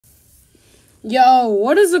Yo,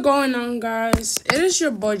 what is going on, guys? It is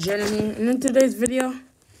your boy Jeremy, and in today's video,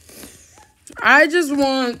 I just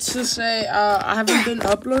want to say I haven't been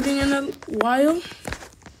uploading in a while,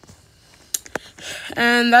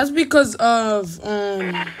 and that's because of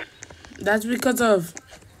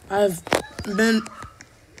I've been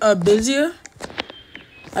busier.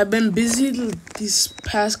 I've been busy these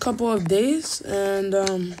past couple of days, and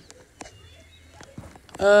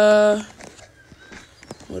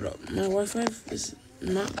hold up, my Wi-Fi is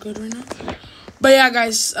not good right now. But yeah,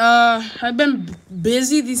 guys, I've been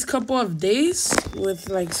busy these couple of days with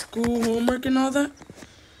like school, homework, and all that.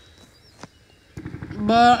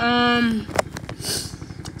 But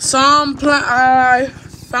I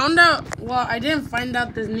found out. Well, I didn't find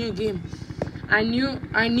out this new game. I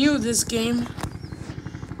knew this game,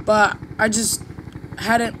 but I just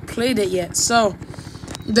hadn't played it yet. So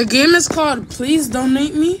the game is called Please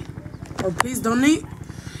Donate Me, or Please Donate.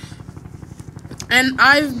 And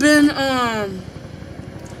I have been oh,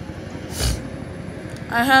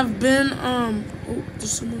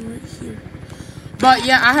 there's someone right here. But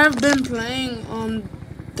yeah, I have been playing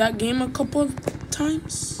that game a couple of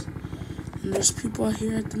times. And there's people out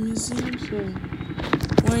here at the museum, so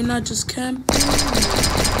why not just camp?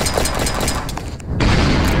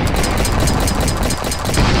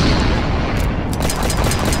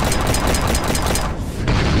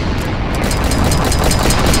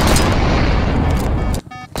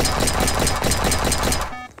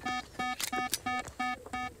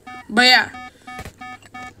 But yeah,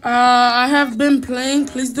 I have been playing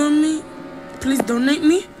Please Donate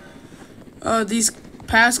Me. These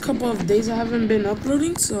past couple of days I haven't been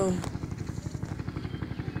uploading, so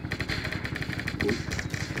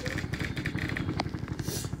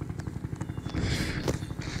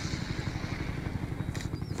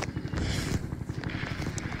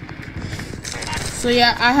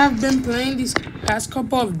yeah, I have been playing these past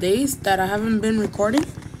couple of days that I haven't been recording.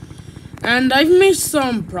 And I've made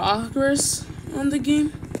some progress on the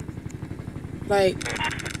game. Like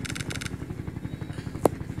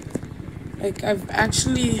I've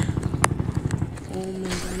actually... Oh my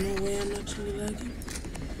god, no way I'm actually lagging.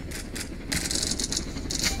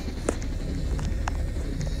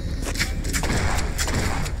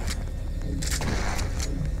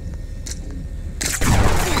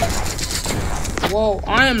 Whoa,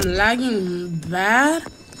 I am lagging bad.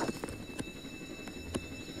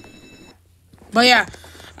 But yeah,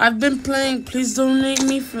 I've been playing Please Donate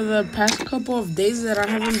Me for the past couple of days that I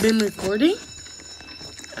haven't been recording.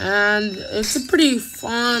 And it's a pretty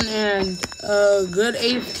fun and good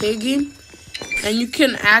AFK game. And you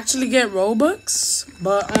can actually get Robux.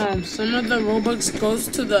 But some of the Robux goes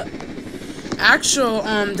to the actual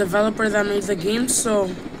developer that made the game. So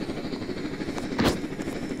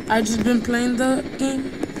I just been playing the game.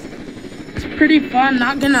 It's pretty fun,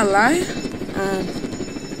 not gonna lie.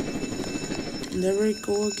 There we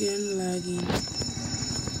go again, lagging.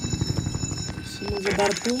 Someone's about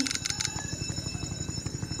to pull.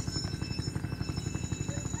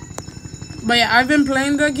 But yeah, I've been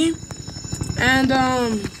playing that game. And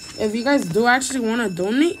if you guys do actually want to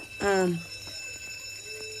donate,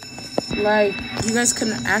 like you guys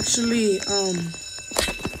can actually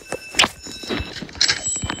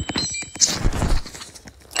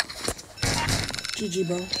GG,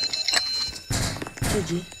 bro.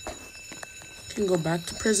 GG. Can go back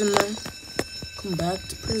to prison, man. Come back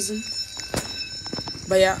to prison.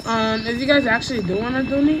 But yeah, if you guys actually do want to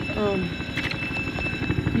donate,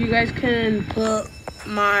 you guys can put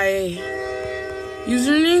my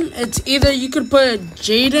username. It's either you could put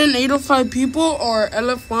Jaden805people or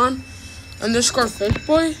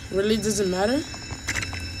LF1_Fishboy. Really doesn't matter.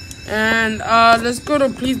 And let's go to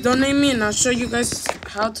Please Donate Me, and I'll show you guys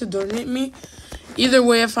how to donate me. Either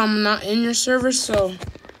way, if I'm not in your server, so.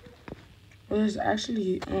 Well, there's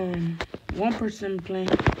actually one person playing.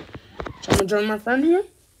 So I'm gonna join my friend here.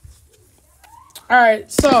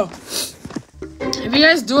 Alright, so if you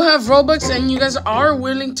guys do have Robux and you guys are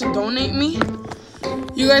willing to donate me,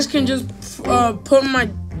 you guys can just put my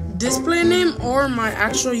display name or my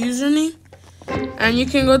actual username. And you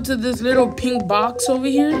can go to this little pink box over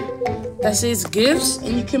here that says gifts,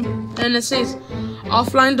 and it says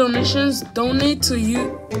offline donations. Donate to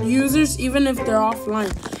users even if they're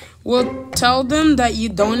offline. We'll tell them that you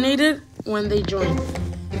donated when they join.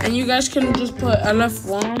 And you guys can just put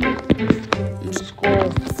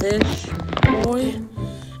LF1_Fishboy.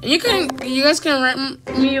 And you guys can write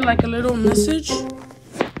me like a little message.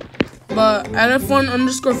 But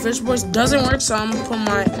LF1_Fishboy doesn't work, so I'm gonna put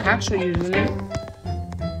my actual username.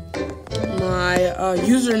 My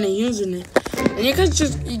username. And you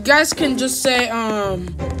guys can just say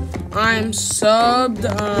I'm subbed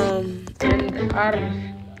and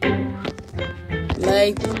I'd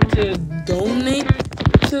like to donate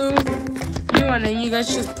to you, and then you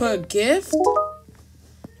guys just put a gift,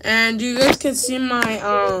 and you guys can see my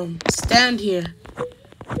stand here,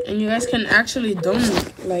 and you guys can actually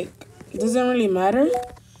donate. Like, it doesn't really matter.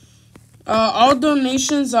 All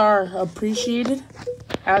donations are appreciated,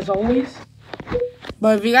 as always.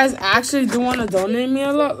 But if you guys actually do want to donate me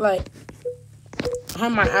a lot, like, I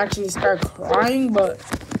might actually start crying. But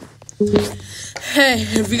hey,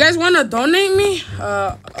 if you guys want to donate me,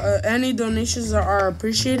 any donations are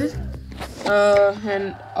appreciated.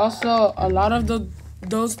 And also, a lot of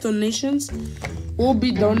those donations will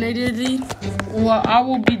be donated. Well, I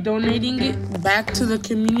will be donating it back to the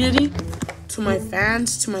community, to my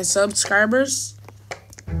fans, to my subscribers.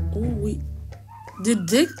 Oh, wait. Did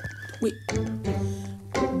this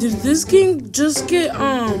game just get,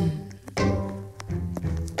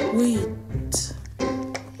 wait.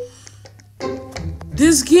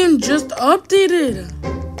 This game just updated.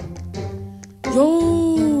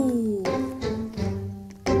 Yo.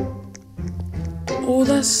 Oh,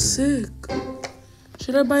 that's sick.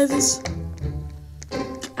 Should I buy this?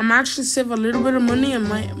 I'm actually save a little bit of money and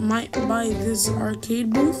might buy this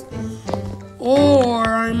arcade booth, or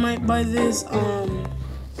I might buy this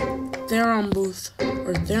Theron booth,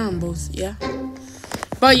 yeah.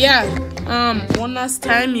 But yeah, one last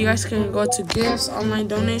time, you guys can go to gifts, online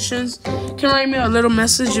donations. You can write me a little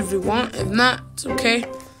message if you want. If not, it's okay.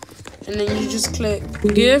 And then you just click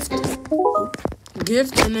gift,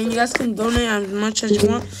 and then you guys can donate as much as you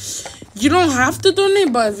want. You don't have to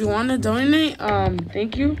donate, but if you want to donate,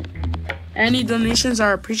 thank you. Any donations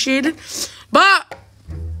are appreciated. But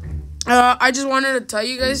I just wanted to tell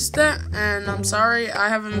you guys that, and I'm sorry I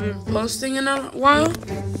haven't been posting in a while.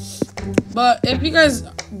 But if you guys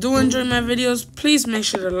do enjoy my videos, please make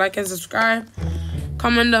sure to like and subscribe.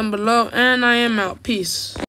 Comment down below, and I am out. Peace.